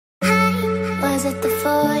Was it the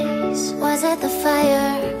voice? Was it the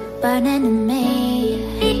fire burning in me?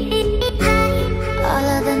 All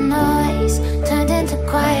of the noise turned into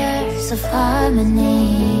choirs of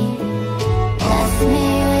harmony. Left me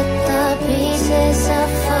with the pieces of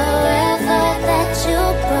forever that you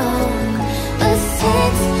broke. But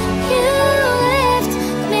since you left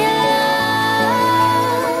me alone,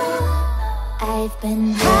 I've been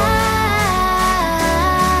high.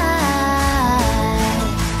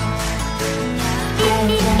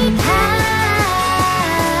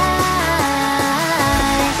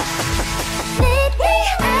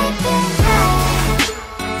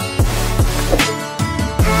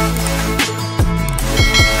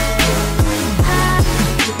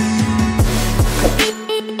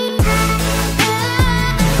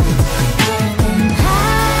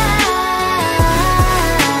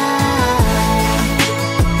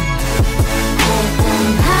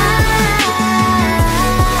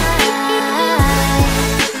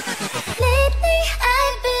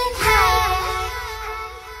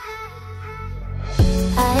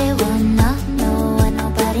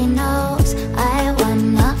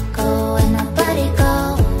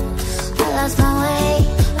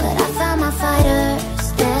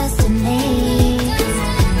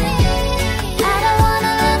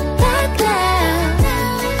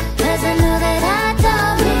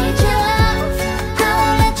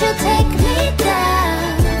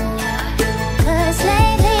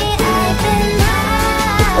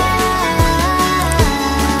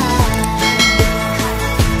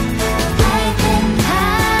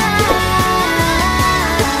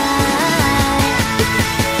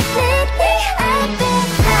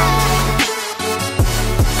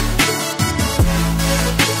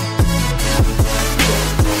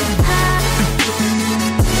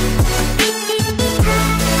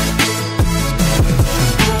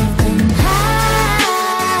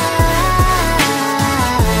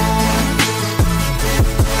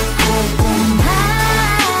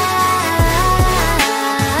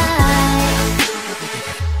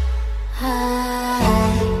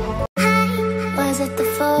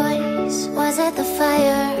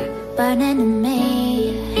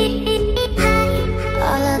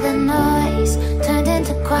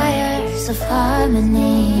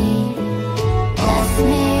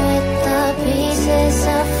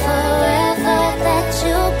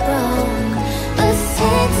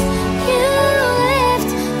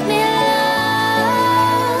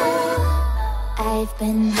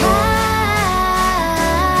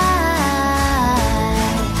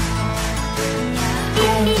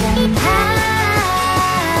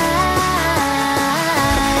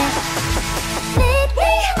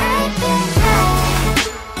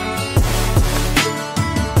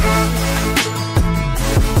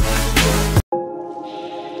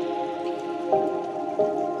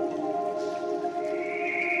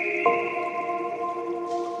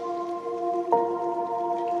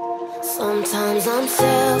 Sometimes I'm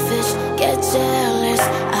selfish, get jealous.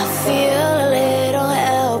 I feel a little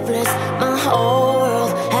helpless. My whole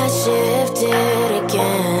world has shifted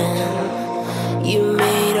again. You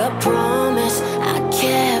made a promise, I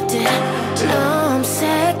kept it. Now I'm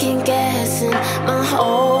second guessing. My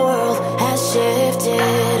whole world has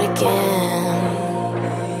shifted again.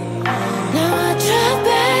 Now I drive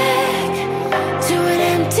back to an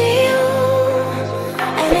empty room,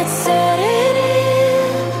 and it's setting in.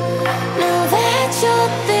 Now that your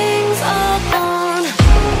things are gone,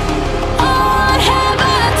 oh,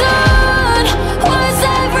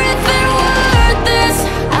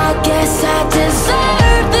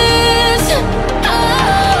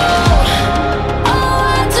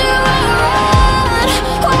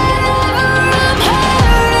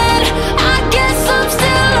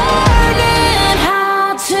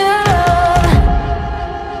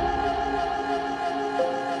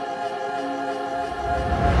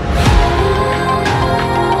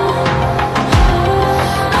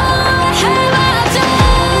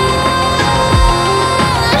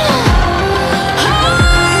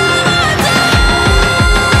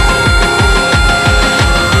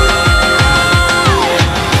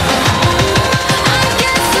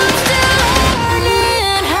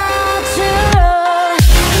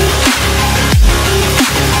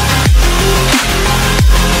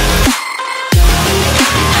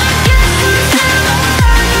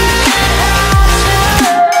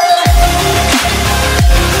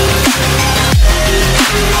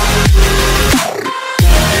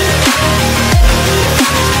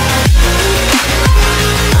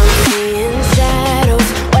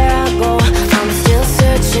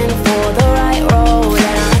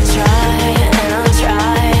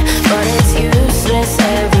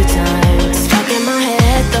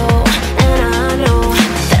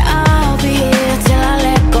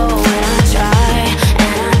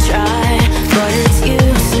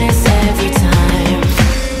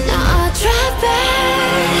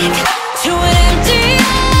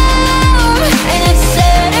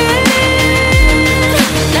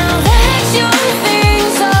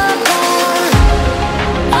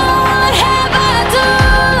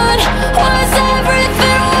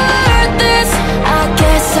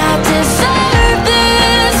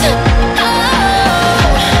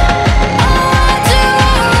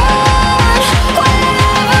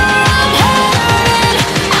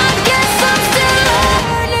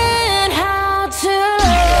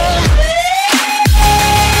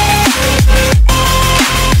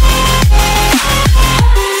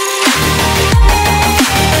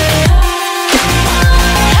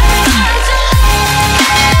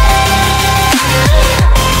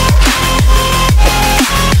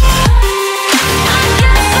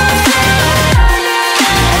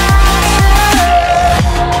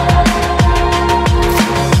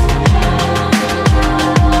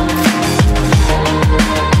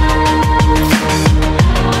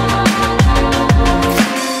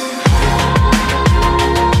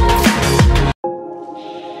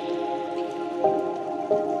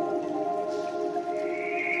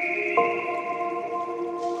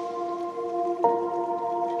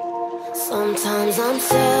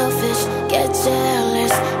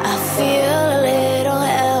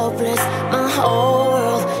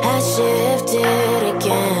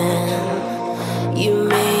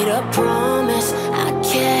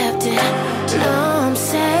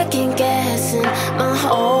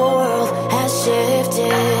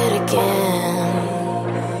 shifted